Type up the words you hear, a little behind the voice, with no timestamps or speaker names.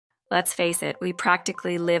Let's face it, we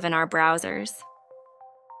practically live in our browsers.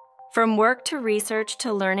 From work to research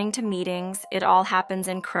to learning to meetings, it all happens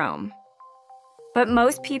in Chrome. But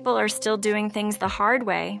most people are still doing things the hard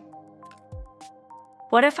way.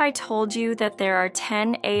 What if I told you that there are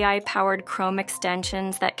 10 AI-powered Chrome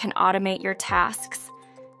extensions that can automate your tasks,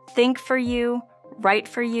 think for you, write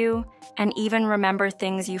for you, and even remember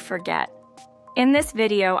things you forget? In this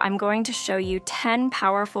video, I'm going to show you 10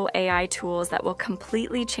 powerful AI tools that will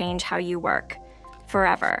completely change how you work,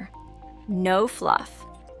 forever. No fluff,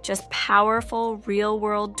 just powerful,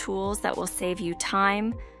 real-world tools that will save you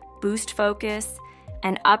time, boost focus,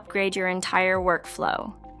 and upgrade your entire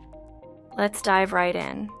workflow. Let's dive right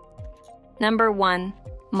in. Number 1,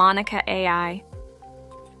 Monica AI.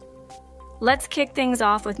 Let's kick things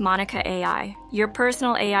off with Monica AI, your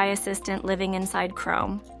personal AI assistant living inside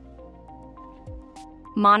Chrome.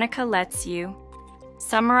 Monica lets you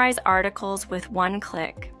summarize articles with one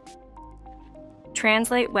click,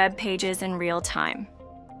 translate web pages in real time,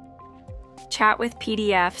 chat with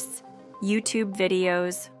PDFs, YouTube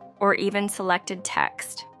videos, or even selected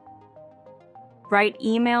text, write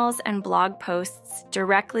emails and blog posts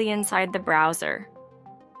directly inside the browser.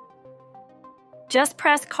 Just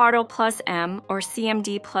press Ctrl+M or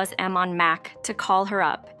CMD+M on Mac to call her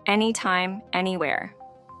up anytime, anywhere.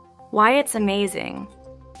 Why it's amazing.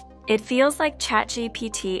 It feels like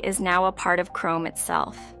ChatGPT is now a part of Chrome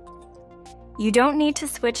itself. You don't need to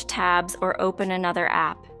switch tabs or open another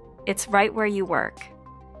app. It's right where you work.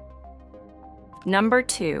 Number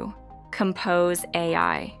 2, Compose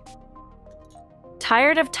AI.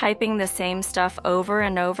 Tired of typing the same stuff over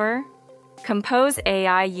and over? Compose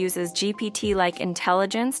AI uses GPT-like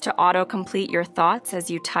intelligence to autocomplete your thoughts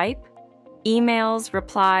as you type. Emails,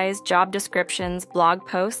 replies, job descriptions, blog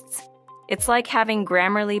posts. It's like having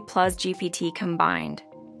Grammarly plus GPT combined.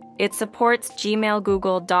 It supports Gmail,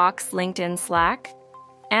 Google Docs, LinkedIn, Slack,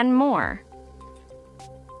 and more.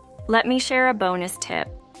 Let me share a bonus tip.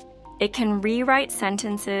 It can rewrite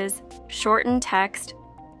sentences, shorten text,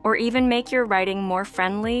 or even make your writing more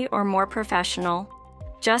friendly or more professional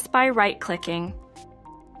just by right-clicking.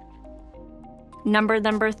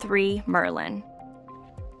 Number 3, Merlin.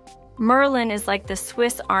 Merlin is like the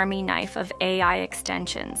Swiss Army knife of AI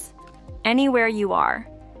extensions. Anywhere you are,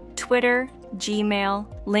 Twitter, Gmail,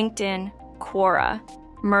 LinkedIn, Quora,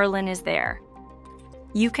 Merlin is there.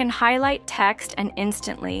 You can highlight text and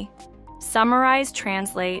instantly summarize,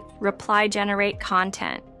 translate, reply, generate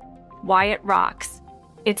content. Why it rocks.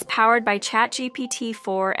 It's powered by ChatGPT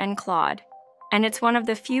 4 and Claude, and it's one of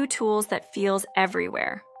the few tools that feels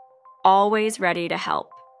everywhere, always ready to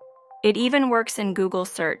help. It even works in Google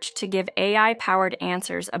Search to give AI-powered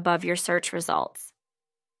answers above your search results.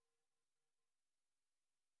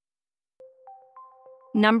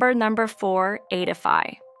 Number 4,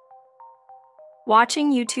 Adify.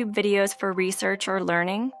 Watching YouTube videos for research or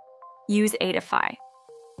learning? Use Adify.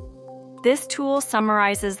 This tool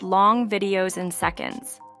summarizes long videos in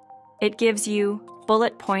seconds. It gives you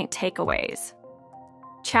bullet point takeaways,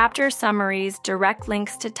 chapter summaries, direct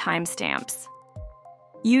links to timestamps.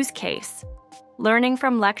 Use case. Learning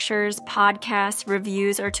from lectures, podcasts,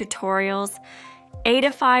 reviews, or tutorials,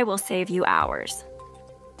 Adify will save you hours.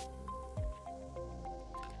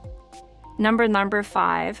 Number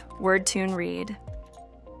 5, Wordtune Read.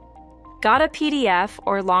 Got a PDF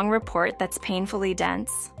or long report that's painfully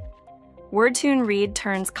dense? Wordtune Read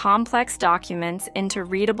turns complex documents into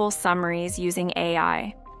readable summaries using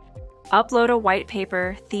AI. Upload a white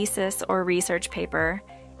paper, thesis, or research paper,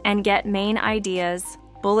 and get main ideas,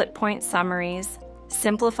 bullet point summaries,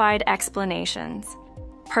 simplified explanations.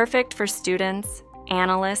 Perfect for students,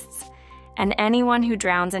 analysts, and anyone who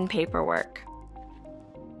drowns in paperwork.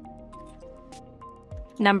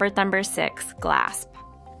 Number 6, Glasp.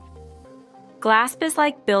 Glasp is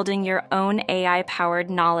like building your own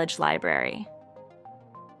AI-powered knowledge library.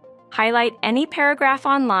 Highlight any paragraph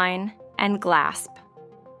online and Glasp.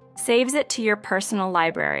 Saves it to your personal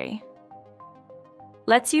library.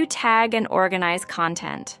 Lets you tag and organize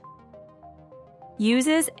content.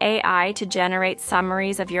 Uses AI to generate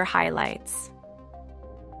summaries of your highlights.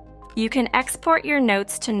 You can export your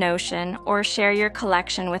notes to Notion or share your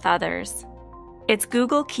collection with others. It's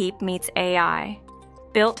Google Keep meets AI,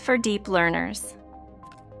 built for deep learners.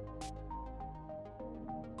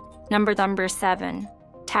 Number 7,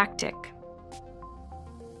 Tactiq.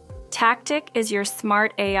 Tactiq is your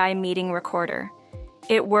smart AI meeting recorder.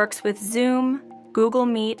 It works with Zoom, Google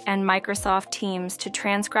Meet, and Microsoft Teams to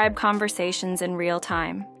transcribe conversations in real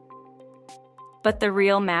time. But the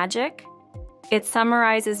real magic? It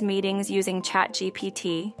summarizes meetings using Chat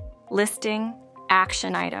GPT, listing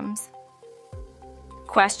action items.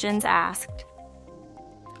 questions asked,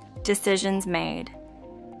 decisions made.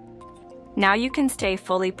 Now you can stay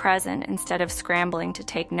fully present instead of scrambling to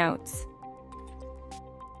take notes.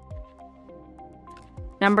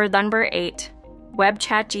 Number 8,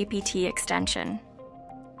 WebChatGPT extension.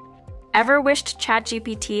 Ever wished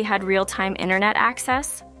ChatGPT had real-time internet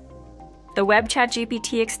access? The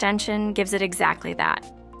WebChatGPT extension gives it exactly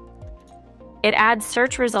that. It adds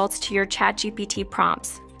search results to your ChatGPT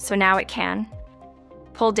prompts, so now it can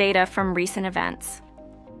pull data from recent events,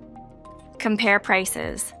 compare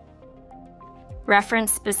prices,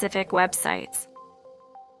 reference specific websites,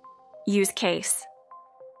 use case,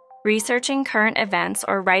 researching current events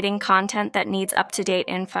or writing content that needs up-to-date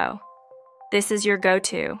info. This is your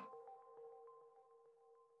go-to.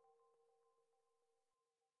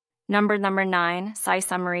 Number 9,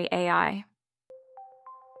 SciSummary AI.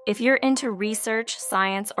 If you're into research,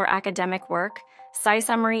 science, or academic work,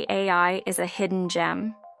 SciSummary AI is a hidden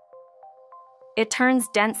gem. It turns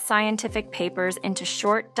dense scientific papers into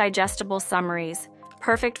short, digestible summaries,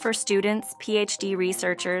 perfect for students, PhD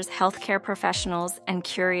researchers, healthcare professionals, and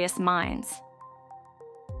curious minds.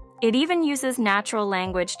 It even uses natural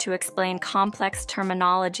language to explain complex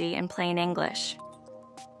terminology in plain English.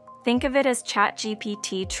 Think of it as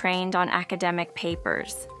ChatGPT trained on academic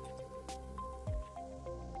papers.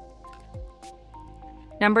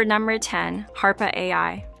 Number 10, Harpa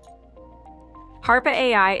AI. Harpa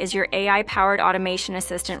AI is your AI-powered automation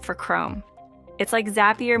assistant for Chrome. It's like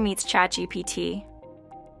Zapier meets ChatGPT.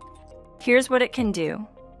 Here's what it can do: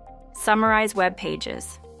 summarize web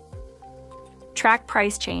pages, track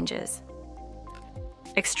price changes,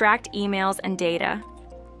 extract emails and data,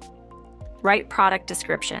 write product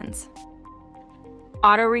descriptions,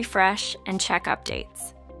 auto-refresh and check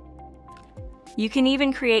updates. You can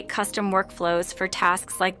even create custom workflows for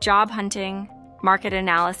tasks like job hunting, market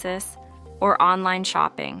analysis, or online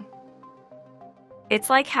shopping. It's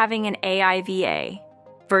like having an AI VA,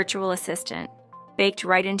 virtual assistant, baked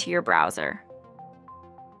right into your browser.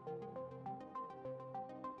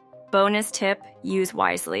 Bonus tip: use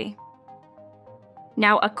wisely.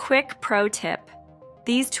 Now, a quick pro tip.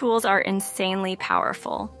 These tools are insanely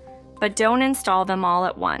powerful, but don't install them all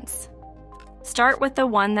at once. Start with the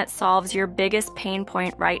one that solves your biggest pain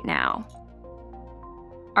point right now.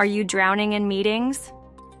 Are you drowning in meetings?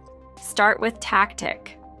 Start with Tactiq.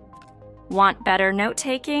 Want better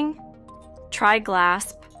note-taking? Try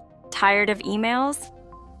Glasp. Tired of emails?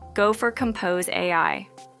 Go for Compose AI.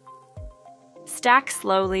 Stack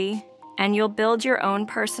slowly, and you'll build your own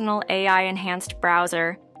personal AI-enhanced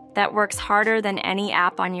browser that works harder than any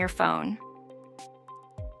app on your phone.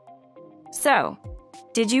 So,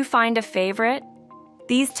 did you find a favorite?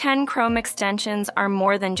 These 10 Chrome extensions are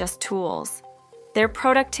more than just tools. They're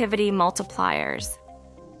productivity multipliers.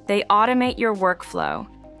 They automate your workflow,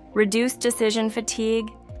 reduce decision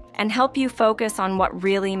fatigue, and help you focus on what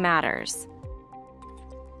really matters.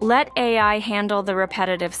 Let AI handle the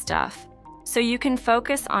repetitive stuff, so you can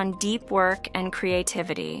focus on deep work and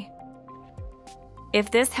creativity.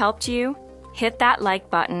 If this helped you, hit that like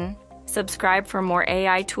button, subscribe for more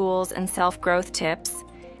AI tools and self-growth tips,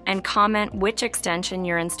 and comment which extension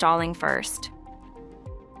you're installing first.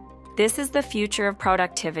 This is the future of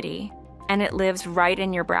productivity, and it lives right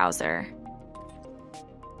in your browser.